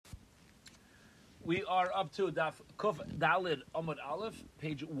We are up to Daf Kuf Dalid Amud Aleph,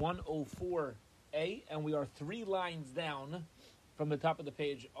 page 104a, and we are 3 lines down from the top of the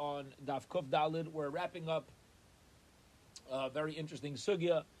page on Daf Kuf Dalid. We're wrapping up a very interesting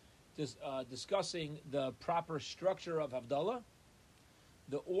sugya, discussing the proper structure of Havdalah,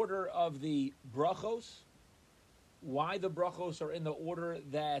 the order of the brachos, why the brachos are in the order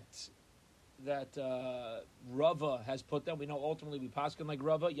that Rava has put them. We know ultimately we paskin like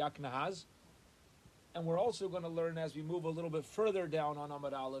Rava, Yaknahaz. And we're also going to learn as we move a little bit further down on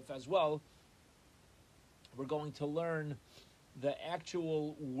Amud Aleph as well, we're going to learn the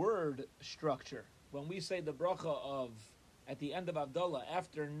actual word structure. When we say the bracha of, at the end of Havdalah,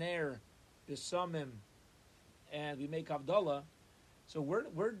 after Ner, Bisamim, and we make Havdalah, so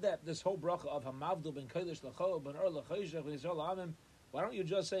where that this whole bracha of Hamavdu ben Kodesh L'chol, ben Ur L'choshech, ben Yisrael L'amim, why don't you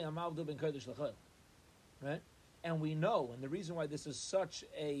just say Hamavdu ben Kodesh L'chol? Right? And we know, and the reason why this is such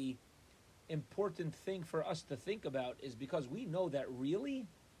a important thing for us to think about is because we know that really,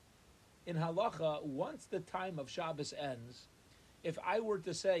 in halacha, once the time of Shabbos ends, if I were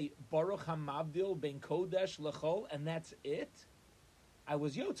to say Baruch Hamavdil ben Kodesh L'chol and that's it, I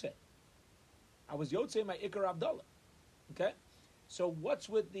was Yotzei. I was Yotzei my Ikar Havdalah. Okay, so what's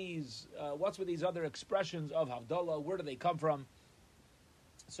with these other expressions of Havdalah? Where do they come from?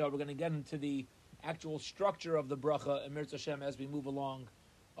 So we're going to get into the actual structure of the bracha and Mirz Hashem as we move along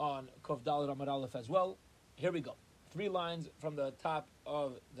on Kuf Daled Amud Aleph as well. Here we go. 3 lines from the top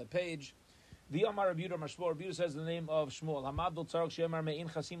of the page. The Amar Rabbi Yehuda Amar Shmuel. Rabbi Yehuda says the name of Shmuel. Hamavdil tzarok she'emar me'in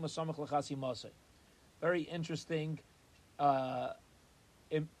chasim samach l'chasim masei. Very interesting,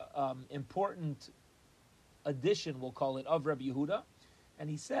 important addition, we'll call it, of Rabbi Yehuda. And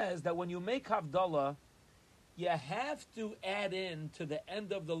he says that when you make Havdalah, you have to add in to the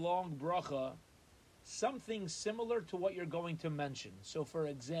end of the long bracha something similar to what you're going to mention. So, for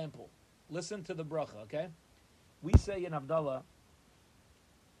example, listen to the bracha, okay? We say in Havdalah,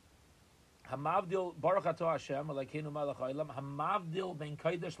 Hamavdil Baruch Atah Hashem, Elokeinu melech haolam, Hamavdil ben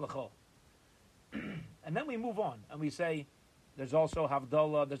Kodesh L'chol. And then we move on, and we say, there's also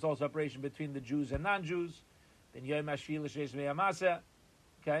Havdalah, there's also separation between the Jews and non-Jews, ben Yom HaShvi l'Sheish Me'amasa,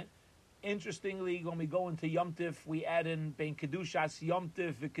 okay? Interestingly, when we go into Yom Tif, we add in Ben Kedushas Yom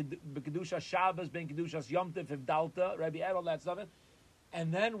Tif, Kedushas Shabbos, Ben Kedushas Yom Tif, Havdalta, right? We add all that stuff in.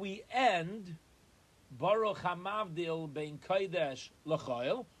 And then we end Baruch Hamavdil Ben Kodesh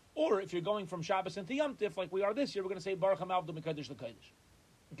L'chol. Or if you're going from Shabbos into Yom Tif, like we are this year, we're going to say Baruch Hamavdil Ben Kodesh L'Kodesh.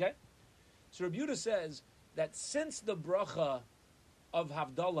 Okay? So Rabbi Yehuda says that since the bracha of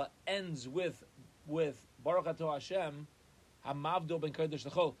Havdalah ends with Baruch Atah Hashem, Hamavdil Ben Kodesh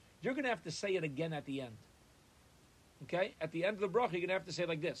L'chol, you're going to have to say it again at the end. Okay? At the end of the bracha, you're going to have to say it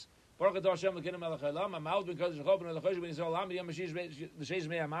like this. Baruch Atah Hashem Elokeinu melech haolam, Hamavdil ben Kodesh L'chol, ben Elokeinu ben Yisrael L'amim, Yom HaShvi l'Sheish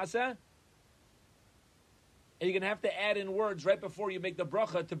Me'amasa. And you're going to have to add in words right before you make the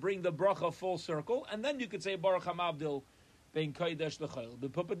bracha to bring the bracha full circle. And then you could say Baruch Hamavdil ben Kodesh L'chol. The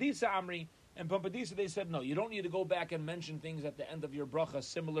Pumbedisa Amri, and Pumbedisa, they said, no, you don't need to go back and mention things at the end of your bracha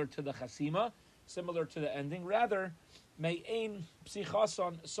similar to the chasima, similar to the ending. Rather, me'ein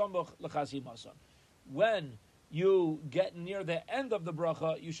psichason samuch l'chasimason. When you get near the end of the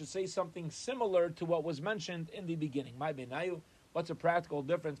bracha, you should say something similar to what was mentioned in the beginning. My benayu, what's a practical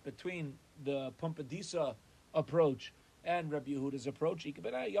difference between the Pumbedisa approach and Rabbi Yehuda's approach? Yom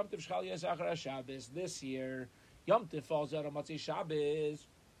Tif Shchal Yisachar Shabbos. This year, Yom Tif falls out on Matzei Shabbos.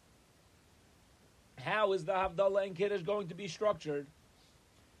 How is the Havdalah and Kiddush going to be structured?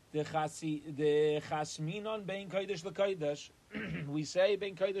 The chasminon ben kodesh lekodesh, we say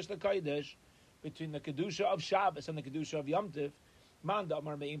ben kodesh lekodesh between the kedusha of Shabbos and the kedusha of Yom Tif. Man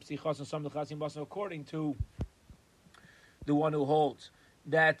damar me'im psichas and some lechasim basan, according to the one who holds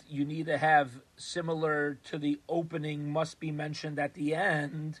that you need to have similar to the opening must be mentioned at the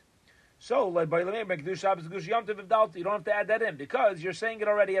end. So like by the name kedusha Shabbos kedusha Yom Tif v'dalta, you don't have to add that in because you're saying it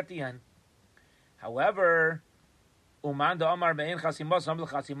already at the end. However, but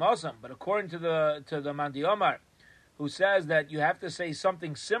according to the Mandi Omar, who says that you have to say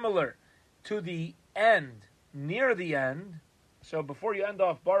something similar to the end, near the end, so before you end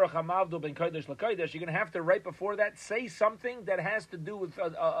off Baruch Hamavdil ben Kodesh L'Kodesh, you're going to have to, right before that, say something that has to do with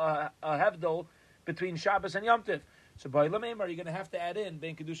a Havdil between Shabbos and Yom Tif. So by Lamemar, you're going to have to add in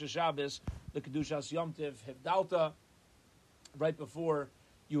Ben Kedusha Shabbos, the Kedushas Yom Tif, Hivdalta, right before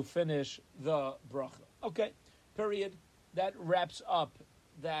you finish the bracha. Okay. Period. That wraps up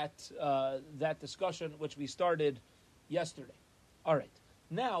that discussion which we started yesterday. All right.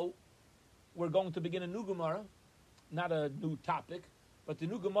 Now we're going to begin a new Gemara, not a new topic, But the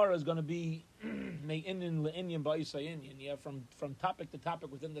new Gemara is going to be me'inyan le'inyan ba'isayinyan. Yeah, from topic to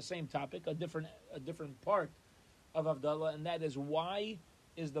topic within the same topic, a different part of Havdalah, and that is why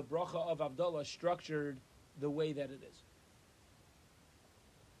is the bracha of Havdalah structured the way that it is.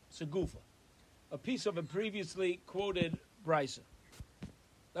 Segufa, a piece of a previously quoted brisa.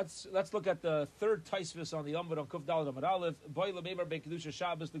 Let's look at the third taisvis on the Amud on Kuf Daled Amud Aleph. Boy lemevar bekedusha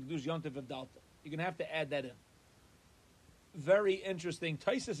Shabbos lekedush Yontiv Havdalta. You're going to have to add that in. Very interesting.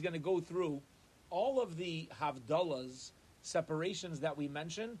 Taisus is going to go through all of the Havdalahs, separations that we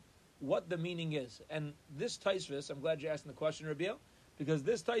mentioned, what the meaning is. And this Taisvis, I'm glad you're asking the question, Rabiel, because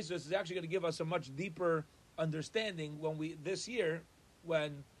this Taisvis is actually going to give us a much deeper understanding this year,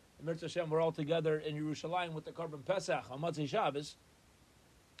 when Mirza Hashem, we're all together in Yerushalayim with the Korban Pesach on Motzei Shabbos,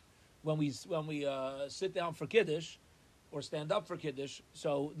 when we sit down for Kiddush, or stand up for Kiddush.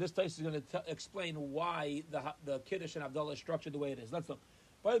 So this Taisvis is going to explain why the Kiddush and Havdalah is structured the way it is. Let's look.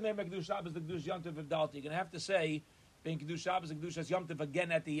 By the way, Kiddush Shabbos, the Kiddush Yom Tov Havdalah. You're going to have to say being Kiddush Shabbos, the Kiddush Yom Tov again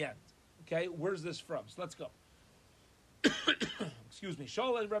at the end. Okay, where's this from? So let's go. Excuse me.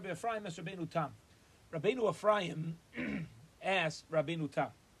 Sholem Rabbi Ephraim as Rabbeinu Tam. Rabbeinu Ephraim asked Rabbeinu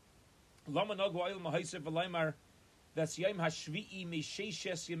Tam, Lama Nogu Oil Mahaisev V'Laimar V'Siyam Hashvi'i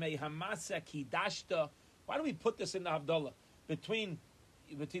Misheishes Yemei Hamasa Kidashta. Why do we put this in the Havdalah? Between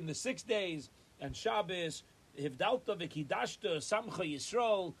the 6 days and Shabbos, Hivdalta v'Kidashta, Samcha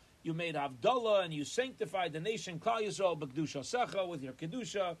Yisrael, you made Havdalah and you sanctified the nation, Klal Yisrael, B'Kedusha Secha, with your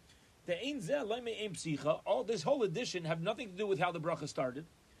Kedusha. The Ein Zeh, Leime Ein Psicha, all this whole edition have nothing to do with how the bracha started.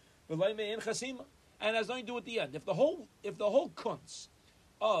 But Leime Ein Chasima, and has nothing to do with the end. If the whole kunz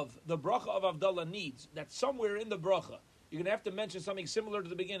of the bracha of Havdalah needs that somewhere in the bracha, you're going to have to mention something similar to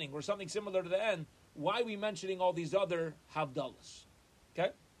the beginning or something similar to the end, why are we mentioning all these other Havdalahs?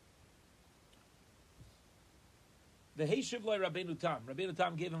 Okay? The Heishiv Loi Rabbeinu Tam. Rabbeinu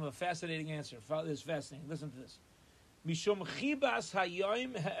Tam gave him a fascinating answer. This is fascinating. Listen to this. Mishum chibas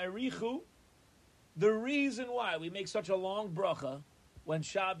hayoim ha'erichu. The reason why we make such a long bracha when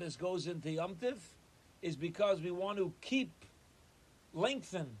Shabbos goes into Yom Tiv is because we want to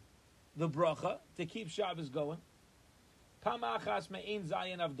lengthen the bracha to keep Shabbos going. Pamachas me'ein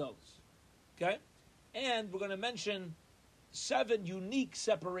zayin avdalos. Okay? And we're going to mention 7 unique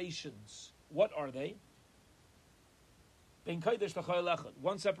separations. What are they? Ben Kodesh l'Chayil Echad.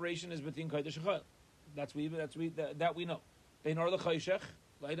 One separation is between Kodesh and Chayil. That we know. Ben Or l'Chayshech,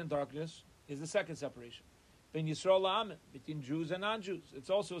 light and darkness, is the second separation. Ben Yisrael la'Amin, between Jews and non-Jews. It's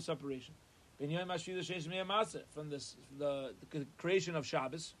also a separation. Ben Yom HaShvi'i Sheish Miyamase, from the creation of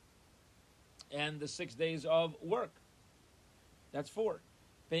Shabbos and the 6 days of work. That's 4.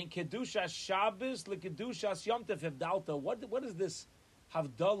 Ben Kedusha Shabbos leKedusha Yom Tov Havdalta. What is this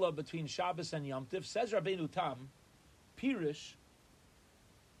Havdalah between Shabbos and Yom Tov? Says Rabbeinu Tam, Pirish,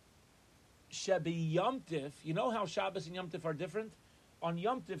 Shebi Yom Tov. You know how Shabbos and Yom Tov are different? On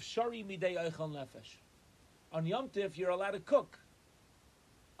Yom Tov, Shari Midei Eichel Nefesh. On Yom Tov, you're allowed to cook.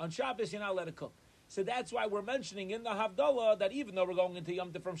 On Shabbos, you're not allowed to cook. So that's why we're mentioning in the Havdalah that even though we're going into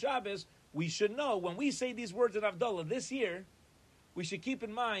Yom Tov from Shabbos, we should know when we say these words in Havdalah this year, we should keep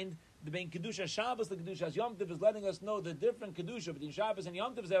in mind the being Kedusha Shabbos, the Kedusha Yom Tov is letting us know the different Kedusha between Shabbos and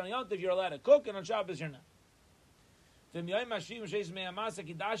Yom Tov is that on Yom Tov you're allowed to cook and on Shabbos you're not. And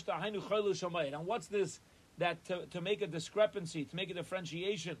what's this? That to make a discrepancy, to make a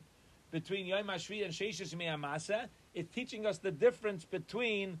differentiation between Yom HaShvi and Sheishes Me'amasa, it's teaching us the difference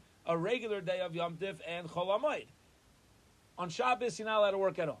between a regular day of Yom Tov and Chol HaMoed. On Shabbos, you're not allowed to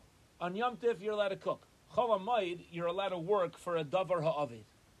work at all. On Yom Tov, you're allowed to cook. Chol HaMoed, you're allowed to work for a Davar Ha'avid.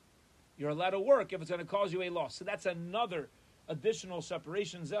 You're allowed to work if it's going to cause you a loss. So that's another additional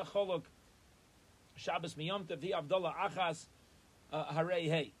separation. Zeh Cholok Shabbos Miyom Tov Havdalah Achas Harei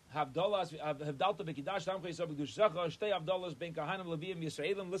Hey Havdalas Havdalta Bekidash Tam Chayis Abdush Zacha Shtei Havdalas Ben Kahanim Leviim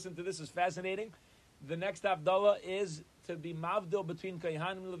Yisraelim. Listen to this, is fascinating. The next Havdalah is to be Mavdil between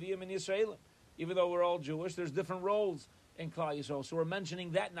Kahanim Leviim and Yisraelim. Even though we're all Jewish, there's different roles in Klal Yisrael. So we're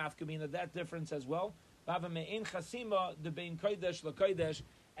mentioning that nafkamina, that difference as well. Me'in Chasima the Bein Kodesh LaKodesh.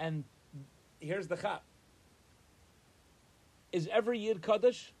 And here's the chap. Is every Yid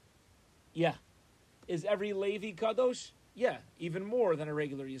Kadosh? Yeah. Is every Levi Kadosh? Yeah, even more than a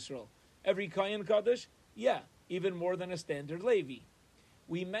regular Yisrael. Every Kayan Kadosh? Yeah, even more than a standard Levi.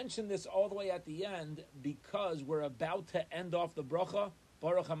 We mentioned this all the way at the end because we're about to end off the bracha,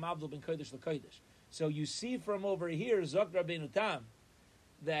 Baruch HaMavdil ben Kodesh LaKodesh. So you see from over here, Zok Rabbeinu Tam,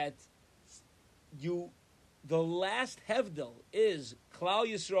 that the last Hevdel is Klal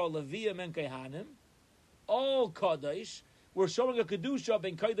Yisrael, Leviim and Kehanim, all Kadosh, we're showing a kedusha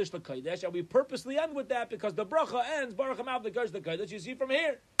ben kodesh lekodesh, and we purposely end with that because the bracha ends Baruch Hamav the kodesh lekodesh. You see from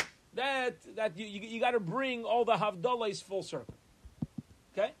here that you got to bring all the havdalahs full circle.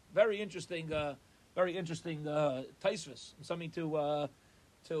 Okay, very interesting taisvus, something to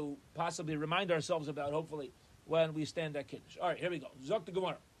possibly remind ourselves about. Hopefully, when we stand at kiddush. All right, here we go. Zok the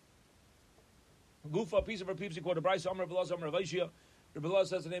Gemara. Gufa, piece of our peeps, quote a Bryce, Amr Belaz, Amr Avishia. Rabbi Belaz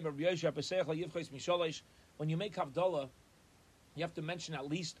says the name of Yeshua, Pesach, Yivchais, Mishalesh. When you make Havdalah, you have to mention at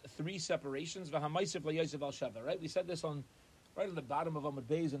least 3 separations. V'hamaisif laYosef al Sheva. Right? We said this on right at the bottom of Amud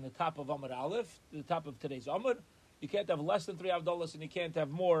Beis and the top of Amud Aleph, the top of today's Amud. You can't have less than 3 Havdalahs, and you can't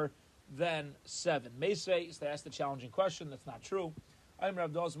have more than 7. Meisvei, they asked the challenging question. That's not true. I'm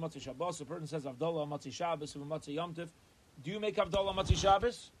Havdalah Matzi Shabbos. A person says Havdalah Matzi Shabbos and Matzi Yom Tiv. Do you make Havdalah Matzi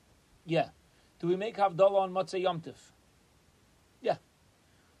Shabbos? Yeah. Do we make Havdalah on Matzah Yom Tiv? Yeah.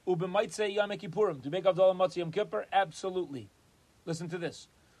 Ubematzah Yom Kippurim. Do we make Havdalah on Matzah Yom Kippur? Absolutely. Listen to this.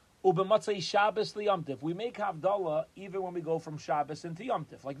 Ubematzah Shabbos li Yom Tiv. We make Havdalah even when we go from Shabbos into Yom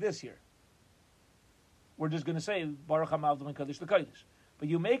Tiv, like this here. We're just going to say Baruch Hamav ben Kodesh lekodesh. But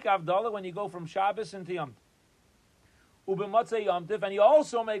you make Havdalah when you go from Shabbos into Yom Tiv. Ubematzah Yom Tiv, and you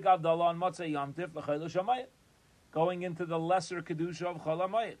also make Havdalah on Matzah Yom Tiv l'chayil shamayit, going into the lesser kedusha of Chol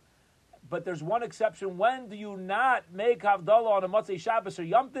HaMayit. But there's one exception. When do you not make Havdalah on a Matzah Shabbos or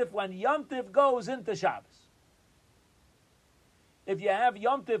Yom Tiv? When Yom Tiv goes into Shabbos. If you have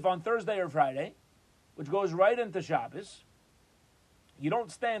Yom Tiv on Thursday or Friday, which goes right into Shabbos, you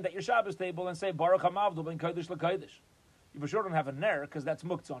don't stand at your Shabbos table and say Baruch Hamavdul ben Kodesh lekodesh. You for sure don't have a ner because that's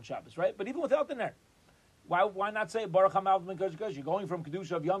muktzah on Shabbos, right? But even without the ner, why not say Baruch Hamavdul ben Kodesh lekodesh? You're going from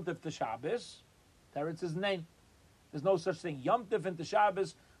kedusha of Yom Tiv to Shabbos. Teretz is name. There's no such thing. Yom Tiv into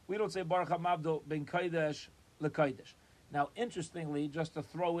Shabbos. We don't say Baruch Hamavdul ben Kodesh lekodesh. Now, interestingly, just to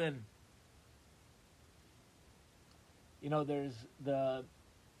throw in, there's the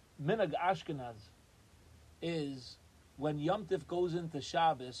Minhag Ashkenaz is when Yom Tiv goes into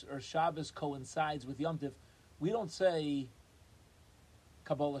Shabbos or Shabbos coincides with Yom Tiv, we don't say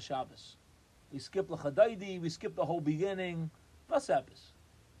Kabbalah Shabbos. We skip L'Chadaydi, we skip the whole beginning. What's happens?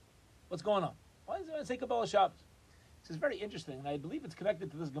 What's going on? Why does it say Kabbalah Shabbos? This is very interesting, and I believe it's connected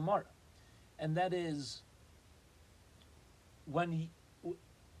to this Gemara. And that is,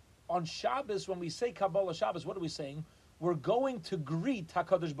 on Shabbos, when we say Kabbalah Shabbos, what are we saying? We're going to greet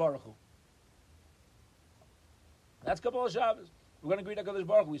HaKadosh Baruch Hu. That's Kabbalah Shabbos. We're going to greet HaKadosh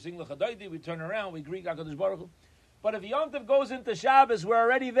Baruch Hu. We sing L'Chadaydi, we turn around, we greet HaKadosh Baruch Hu. But if Yom Tov goes into Shabbos, we're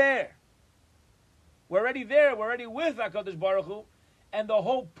already there. We're already there. We're already with HaKadosh Baruch Hu. And the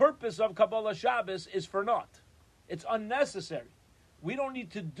whole purpose of Kabbalah Shabbos is for naught. It's unnecessary. We don't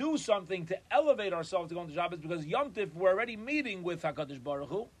need to do something to elevate ourselves to go into Shabbos because Yom Tov, we're already meeting with HaKadosh Baruch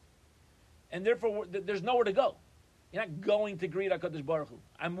Hu. And therefore, there's nowhere to go. You're not going to greet HaKadosh Baruch Hu.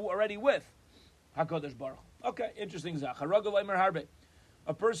 I'm already with HaKadosh Baruch Hu. Okay, interesting.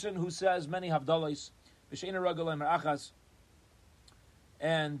 A person who says many Havdalahs,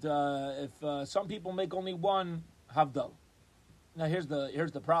 and if some people make only one Havdalah. Now here's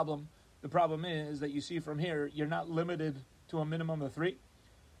the problem. The problem is that you see from here, you're not limited to a minimum of 3,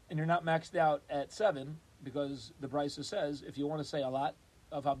 and you're not maxed out at 7, because the Brisa says, if you want to say a lot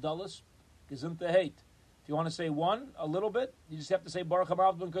of Havdalahs, Gesund hate. If you want to say one, a little bit, you just have to say Baruch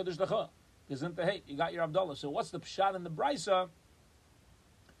Hamav ben Kodesh lecha. Gesund hate. You got your Havdalah. So what's the pshat in the Brisa,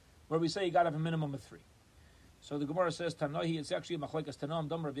 where we say you got to have a minimum of 3? So the Gemara says, Tanohi, it's actually a machlekes Tanam,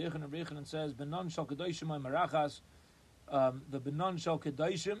 Dam Rav Yechanan says, Benon shal kedoshim marachas. The Benon Shal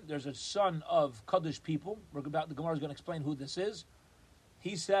Kedoshim, there's a son of Kaddish people. The Gemara is going to explain who this is.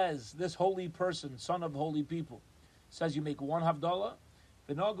 He says, this holy person, son of holy people, says you make one Havdalah,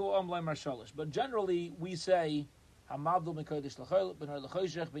 V'nogo Amlai Marshalish. But generally, we say, Hamavdul Ben Kodesh L'chayl, Ben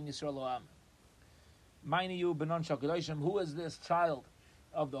L'chayshech, Ben Yisrael Lo'am. Mainiyu Benon Shal Kedoshim, who is this child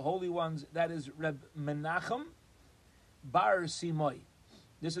of the holy ones? That is Reb Menachem Bar Simoy.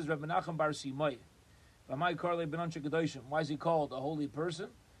 This is Reb Menachem Bar Simoy. Why is he called a holy person?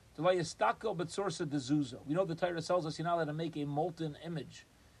 We know the Torah tells us you're not allowed to make a molten image.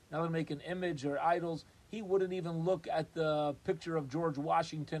 You're not allowed to make an image or idols. He wouldn't even look at the picture of George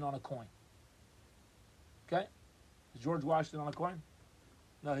Washington on a coin. Okay? Is George Washington on a coin?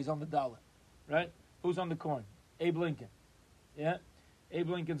 No, he's on the dollar. Right? Who's on the coin? Abe Lincoln. Yeah? Abe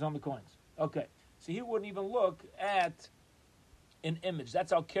Lincoln's on the coins. Okay. So he wouldn't even look at an image.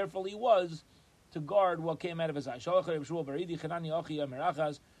 That's how careful he was to guard what came out of his eyes. Yeshua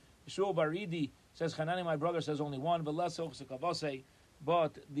Baridi says, Chanani, my brother, says only one, but the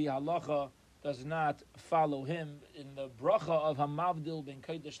halacha does not follow him. In the bracha of Hamavdil ben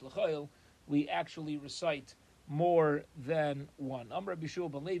Kodesh l'chayil, we actually recite more than one. Amr Rabbi Shua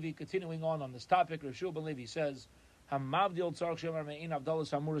ben Levi, continuing on this topic, Rabbi Shua ben Levi says, if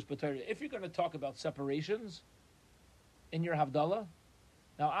you're going to talk about separations in your Havdalah,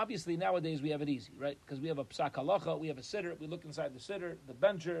 now obviously nowadays we have it easy, right? Because we have a Psak Halacha, we have a Siddur, we look inside the Siddur, the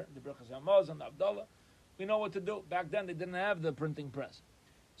Bencher, the Birchas Hamaz, and the Havdalah. We know what to do. Back then they didn't have the printing press.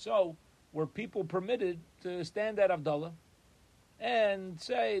 So were people permitted to stand at Havdalah and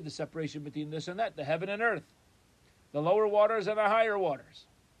say the separation between this and that, the heaven and earth, the lower waters and the higher waters?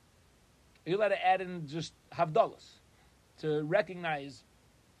 You let to add in just Havdalahs to recognize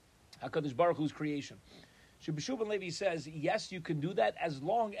HaKadosh Baruch Hu's creation. Rabbi Shua ben Levi says, yes, you can do that as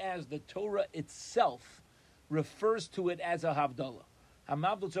long as the Torah itself refers to it as a Havdalah.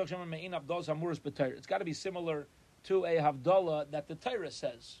 It's got to be similar to a Havdalah that the Torah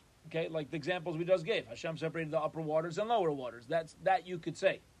says. Okay, like the examples we just gave. Hashem separated the upper waters and lower waters. That you could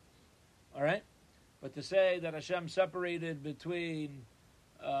say. All right? But to say that Hashem separated between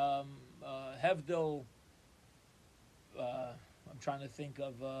Hevdil, I'm trying to think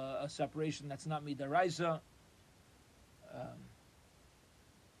of a separation that's not Midaraisa.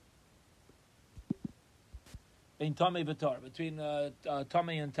 Between Tamei V'Tar, between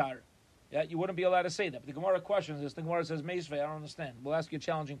Tamei and Tar. Yeah, you wouldn't be allowed to say that. But the Gemara questions this. The Gemara says, Meisvei, I don't understand. We'll ask you a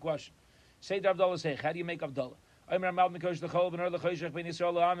challenging question. Say to Avdallah Seich, how do you make Avdallah?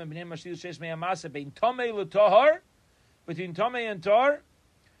 Between Tamei and Tar,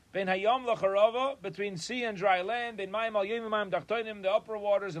 between sea and dry land, the upper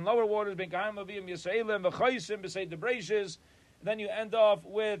waters and lower waters, and then you end off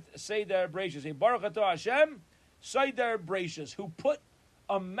with Seder Breishis. A Baruch Atah Hashem, Seder Breishis, who put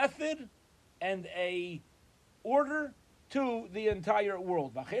a method and a order to the entire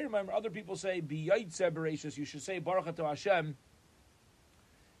world. Remember, other people say B'Yaitzer Breishis. You should say Baruch Atah Hashem,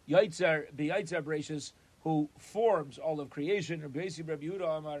 Yaitzer B'Yaitzer Breishis, who forms all of creation. Rabbi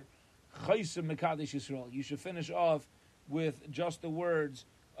Yehuda Amar Chaysim Mekadesh Yisrael. You should finish off with just the words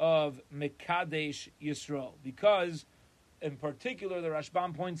of Mekadesh Yisrael, because in particular the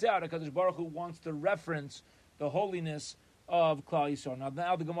Rashbam points out HaKadosh Baruch Hu wants to reference the holiness of Klal Yisrael.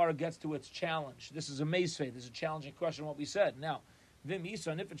 Now the Gemara gets to its challenge. This is a meisvei. This is a challenging question, what we said. Now, Vim Yisa,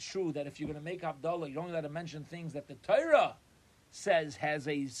 and if it's true that if you're going to make Havdalah, you're only allowed to mention things that the Torah says has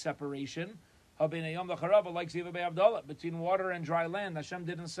a separation, between water and dry land, Hashem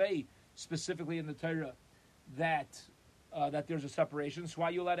didn't say specifically in the Torah that there's a separation. So why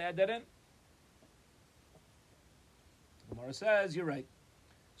are you allowed to add that in? Gemara says, you're right.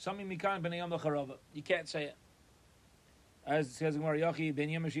 You can't say it. As it says in Gemara, Yachi ben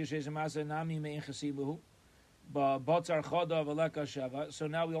Yemashir Shezamasa Nami Mein Chasibuhu. So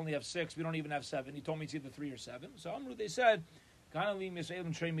now we only have 6. We don't even have 7. He told me it's either 3 or 7. So Amru, they said, Ganavim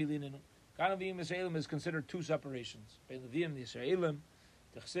Yisraelim Trei Milinin. Ganavim Yisraelim is considered 2 separations. Bein Levim Yisraelim,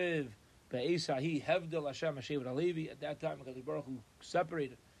 Techsev, Be'esahi, Hevdel Hashem, Shevet Alevi. At that time, HaKadosh Baruch Hu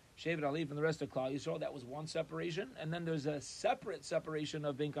separated Shevet Alevi from the rest of Klal Yisrael. That was one separation. And then there's a separate separation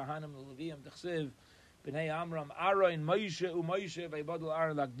of Ben Kahanim and Levim, Techsev, Bnei Amram, Aaron, Moshe, U'Moshe, V'Yibadal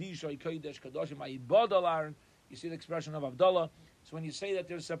Aaron, Lakdisha, Kodesh, Kadoshim, V'Yibadal Aaron. You see the expression of Havdalah. So when you say that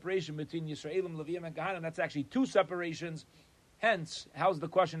there's separation between Yisraelim, Levim, and Kahanim, that's actually 2 separations. Hence, how's the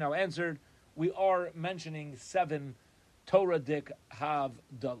question now answered? We are mentioning 7 Torah-dik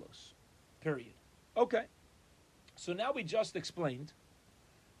Havdalos. Period. Okay. So now we just explained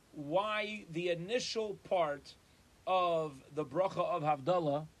why the initial part of the bracha of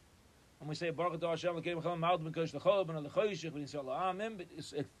Havdalah, when we say Baruch Atah Hashem,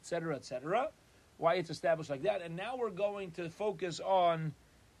 etc., etc., why it's established like that. And now we're going to focus on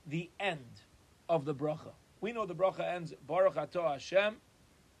the end of the bracha. We know the bracha ends Baruch Atah Hashem,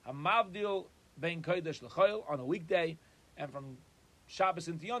 Hamavdil Ben Kodesh L'Chayil on a weekday, and from Shabbos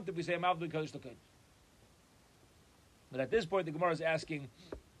into Yom Tov we say Hamavdil Kodesh L'Kodesh. But at this point the Gemara is asking,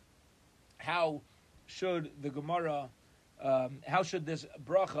 how should the Gemara, how should this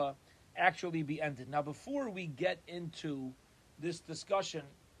bracha actually be ended? Now, before we get into this discussion,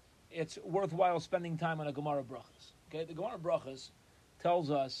 it's worthwhile spending time on a Gemara brachas. Okay, the Gemara brachas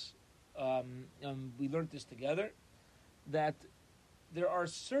tells us, and we learned this together, that there are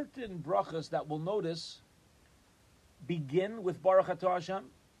certain brachas that we'll notice begin with Baruch Atah Hashem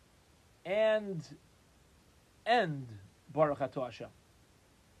and end Baruch Atah Hashem.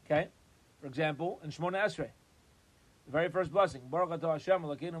 Okay, for example, in Shmona Esrei, the very first blessing, Baruch Atah Hashem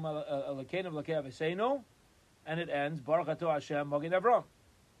Elokeinu Elokei Aviseinu, and it ends Baruch Atah Hashem Magen Avram.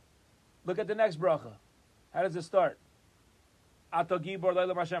 Look at the next bracha. How does it start? Ato Gibor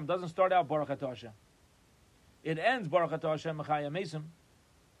Leilam Hashem. Doesn't start out Baruch Atah Hashem. It ends Baruch Atah Hashem Mechaya Mesim,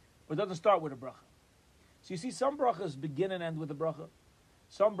 but it doesn't start with a bracha. So you see, some brachas begin and end with a bracha.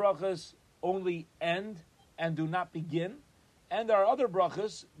 Some brachas only end and do not begin. And there are other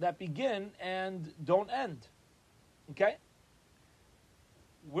brachas that begin and don't end. Okay?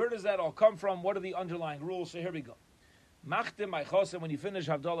 Where does that all come from? What are the underlying rules? So here we go. Machtim Aychosim, when you finish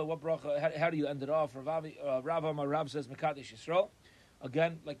Havdalah, what bracha, how do you end it off? Rav Amar Rav says, Mekadesh Yisrael.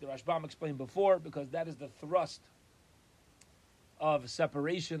 Again, like the Rashbam explained before, because that is the thrust of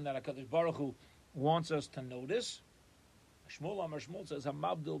separation that HaKadosh Baruch Hu wants us to notice. Shmuel Amar Shmuel says,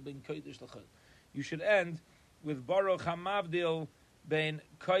 Hamavdil ben Kodesh l'chol. You should end with Baruch Hamavdil ben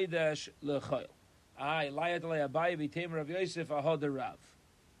Kodesh l'chol. Layat le Abaye v'tem Rav Yosef ahod Rav.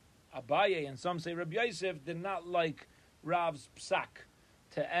 Abaye, and some say Rav Yosef, did not like Rav's psak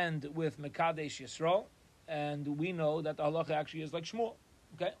to end with Mekadesh Yisrael, and we know that the halacha actually is like Shmuel.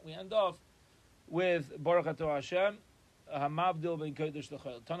 Okay, we end off with Baruch Atah Hashem, Hamavdil ben Kodesh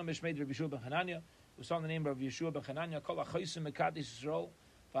l'chol. Tana Mishmeid Rabbi Yeshua ben Hananya, who saw the name of Yeshua ben Hananya, Kol HaChosim Mekadesh Yisrael,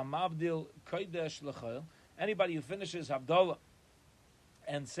 Hamavdil Kodesh l'chol. Anybody who finishes Havdalah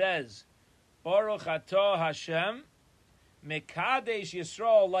and says Baruch Atah Hashem, Mekadesh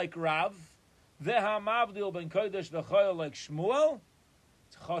Yisrael like Rav, Vehamavdil ben Kodesh l'chol like Shmuel,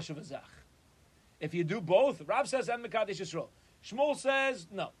 it's Choshev Azach. If you do both, Rav says and Mekadesh Yisrael. Shmuel says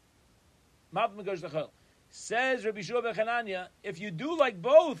no. Mavdil ben Kodesh l'chol. Says Rabbi Yeshua ben Hananya, if you do like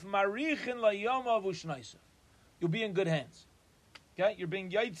both, Marichin la'yoma v'shnaisa, you'll be in good hands. Okay, you're being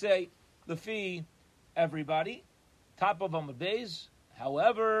Yaitse, the fee, everybody. Top of Amud Beis.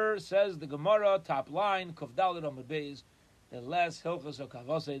 However, says the Gemara, top line, Kuf Dalet Amud Beis, the less Hilchos or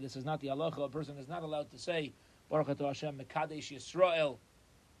Kavase. This is not the halacha. A person is not allowed to say Baruch Atah Hashem Mekadesh Yisrael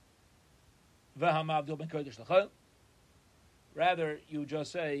v'Hamavdil ben Kodesh l'chol. Rather, you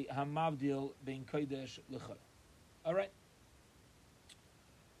just say Hamavdil ben Kodesh l'chol. All right.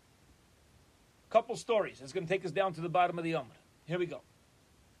 Couple stories. It's going to take us down to the bottom of the Amud. Here we go.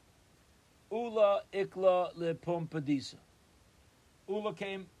 Ula ikla le Pumpadisa. Ula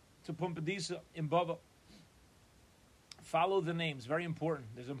came to Pumpadisa in Bava. Follow the names, very important.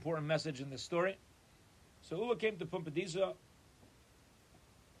 There's an important message in this story. So Ula came to Pumpadisa.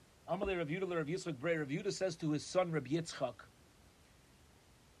 Amalei Rav Yehuda Rav Yitzchak Brei. Rav Yehuda says to his son Rav Yitzchak,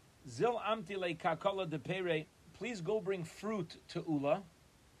 Zil amti le kakala de pere. Please go bring fruit to Ula.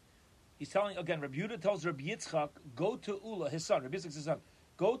 He's telling again. Rav Yehuda tells Rav Yitzchak, go to Ula, his son. Rav Yitzchak's his son.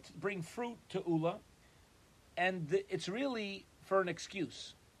 Go to bring fruit to Ula, and it's really for an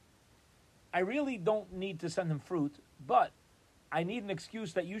excuse. I really don't need to send him fruit, but I need an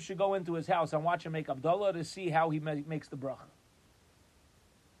excuse that you should go into his house and watch him make Abdullah to see how he makes the bracha.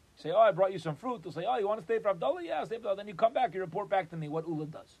 Say, oh, I brought you some fruit. They'll say, oh, you want to stay for Abdullah? Yeah, stay for Abdullah. Then you come back, you report back to me what Ula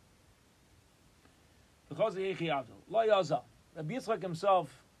does. Because of Yechi Abdul. Lo Yazal. Rabbi Yitzchak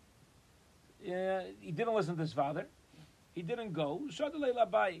himself, he didn't listen to his father. He didn't go.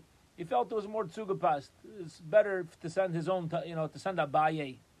 He felt it was more tzugapast. It's better to send his own, to send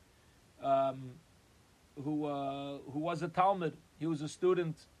Abaye, who was a Talmud. He was a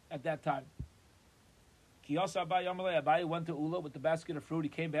student at that time. Kiyasa Abaye went to Ula with the basket of fruit. He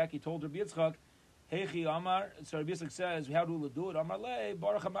came back. He told Rabbi Yitzchak, Hechi Amar. So Rabbi Yitzchak says, how do Ula do it? Amar le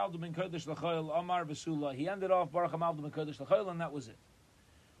Baruch Hamavdil ben Kodesh l'chol Amar v'Sula. He ended off Baruch Hamavdil ben Kodesh l'chol, and that was it.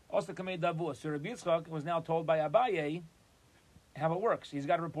 Also Kamei Davua. So Rabbi Yitzchak was now told by Abaye how it works. He's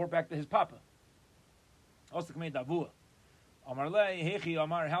got to report back to his papa. Also Kamei Davua. Amar le Hechi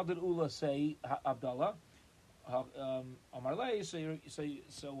Amar. How did Ula say Abdullah? Amar le. So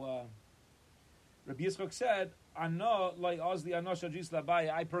Rabbi Yitzchak said, I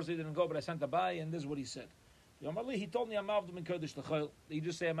personally didn't go, but I sent Abaye, and this is what he said. He told me, you just say Amavdil ben Kodesh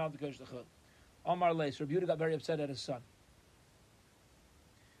l'chol. Amar le. So Rabbi Yehuda got very upset at his son.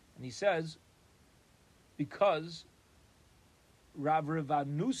 And he says, because Rav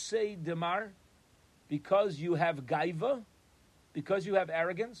Rivanuse Demar, because you have gaiva, because you have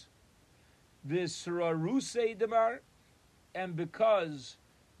arrogance, Visraruse Demar, and because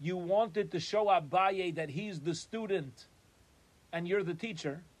you wanted to show Abaye that he's the student and you're the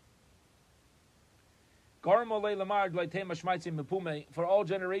teacher. For all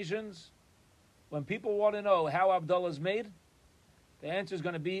generations, when people want to know how Abdullah is made, the answer is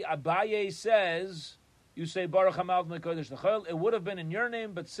going to be, Abaye says, you say Baruch Hamavdil ben Kodesh l'chol. It would have been in your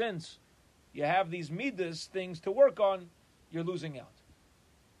name, but since you have these midas things to work on, you're losing out.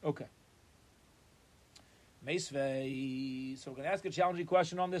 Okay. Meisvei. So we're going to ask a challenging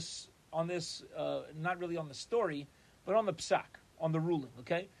question on this, not really on the story, but on the psak, on the ruling.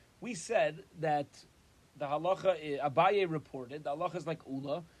 Okay, we said that the halacha Abaye reported the halacha is like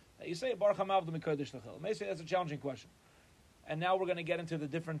Ula that you say Baruch Hamavdil ben Kodesh l'chol. Meisvei, that's a challenging question, and now we're going to get into the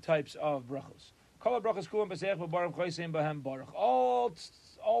different types of brachos. All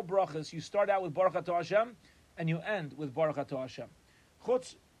brachas, you start out with Baruch Atah Hashem, and you end with Baruch Atah Hashem.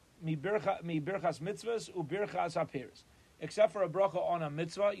 Chutz mi birchas mitzvahs u birchas hapiris. Except for a bracha on a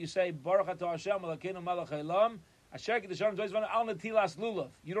mitzvah, you say Baruch Atah Hashem Elokeinu melech haolam asher kiddushanu toivos al netilas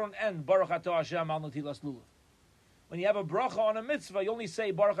lulav. You don't end Baruch Atah Hashem al netilas lulav. When you have a bracha on a mitzvah, you only say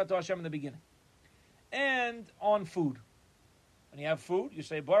Baruch Atah Hashem in the beginning. And on food. When you have food, you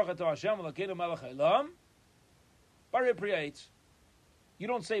say Baruch Atah Hashem Elokeinu melech haolam bari priyates. You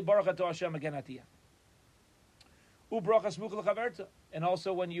don't say Baruch Atah Hashem again at the end. U bracha smuch lechaverta. And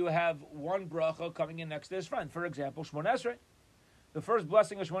also when you have one bracha coming in next to his friend. For example, Shmon Esrei. The first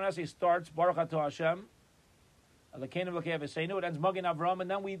blessing of Shmon Esrei starts Baruch Atah Hashem Elokeinu v'lokei Aviseinu. It ends Magen Avraham,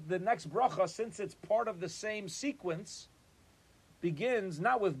 and then the next bracha, since it's part of the same sequence, begins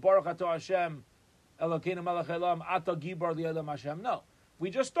not with Baruch Atah Hashem Elokeinu melech haolam ata gibar li'olam Hashem. No, we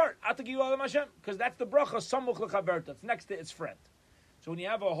just start ata gibar li'olam Hashem because that's the bracha samuch lechaverta. It's next to its friend. So when you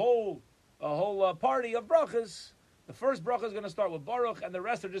have a whole party of brachas, the first bracha is going to start with Baruch, and the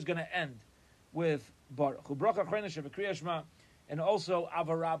rest are just going to end with Baruch. Bracha achrona shebekriya Shema, and also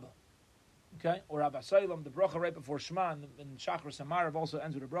Avarabba. Okay, or Abba Salem, the bracha right before Shema in Shachar Samarav also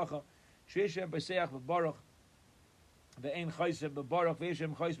ends with a bracha. Sheshem b'seach b'Baruch, ve'ein chayseh b'Baruch,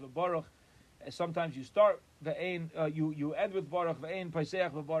 ve'eshem chayseh b'Baruch. Sometimes you start you end with Baruch, ve'ein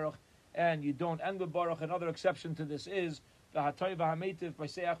b'seach b'Baruch, and you don't end with Baruch. Another exception to this is v'hatayv v'hametiv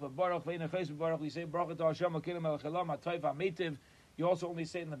b'seach b'Baruch, ve'ein chayseh b'Baruch. We say Baruch Atah Hashem Elokeinu melech haolam hatayv v'hametiv. You also only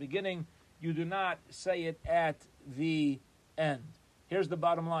say it in the beginning. You do not say it at the end. Here's the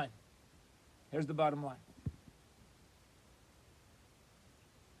bottom line. Here's the bottom line.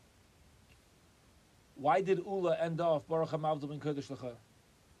 Why did Ula end off Baruch HaMavdil ben Kodesh L'cha?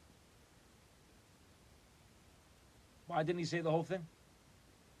 Why didn't he say the whole thing?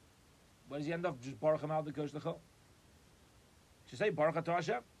 Why does he end off just Baruch HaMavdil ben Kodesh L'cha? Should say Baruch Atah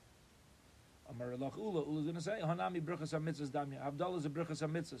Hashem. Amar Elach Ula. Ula's going to say Hanami Birchas HaMitzvahs Damya. Havdalah is a Birchas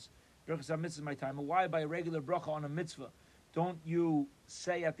HaMitzvahs. Birchas HaMitzvahs is my time. Why by a regular bracha on a mitzvah don't you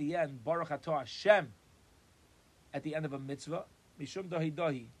say at the end Baruch Atah Hashem at the end of a mitzvah? Mishum dahi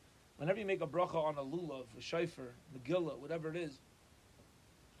dahi. Whenever you make a bracha on a lulav, a shofar, megillah, whatever it is,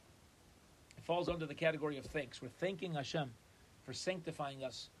 it falls under the category of thanks. We're thanking Hashem for sanctifying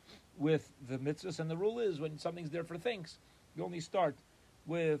us with the mitzvahs, and the rule is when something's there for thanks, you only start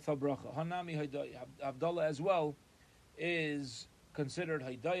with a bracha. Hanami haydaya. Havdalah as well is considered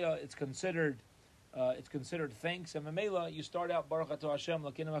haydaya. It's considered thanks, and Mamela, you start out Baruch Atah Hashem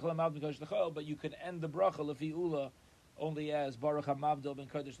Elokeinu melech haolam ben Kodesh L'cha, but you can end the bracha lefi Ula only as Baruch HaMavdil ben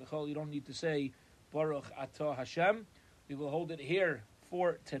Kodesh L'cha. You don't need to say Baruch Atah Hashem. We will hold it here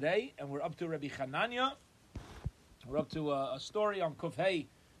for today, and we're up to Rabbi Chananya. We're up to a story on Kuf Hey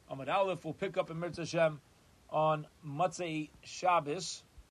Amud Aleph. We'll pick up in Mirz Hashem on Motzei Shabbos.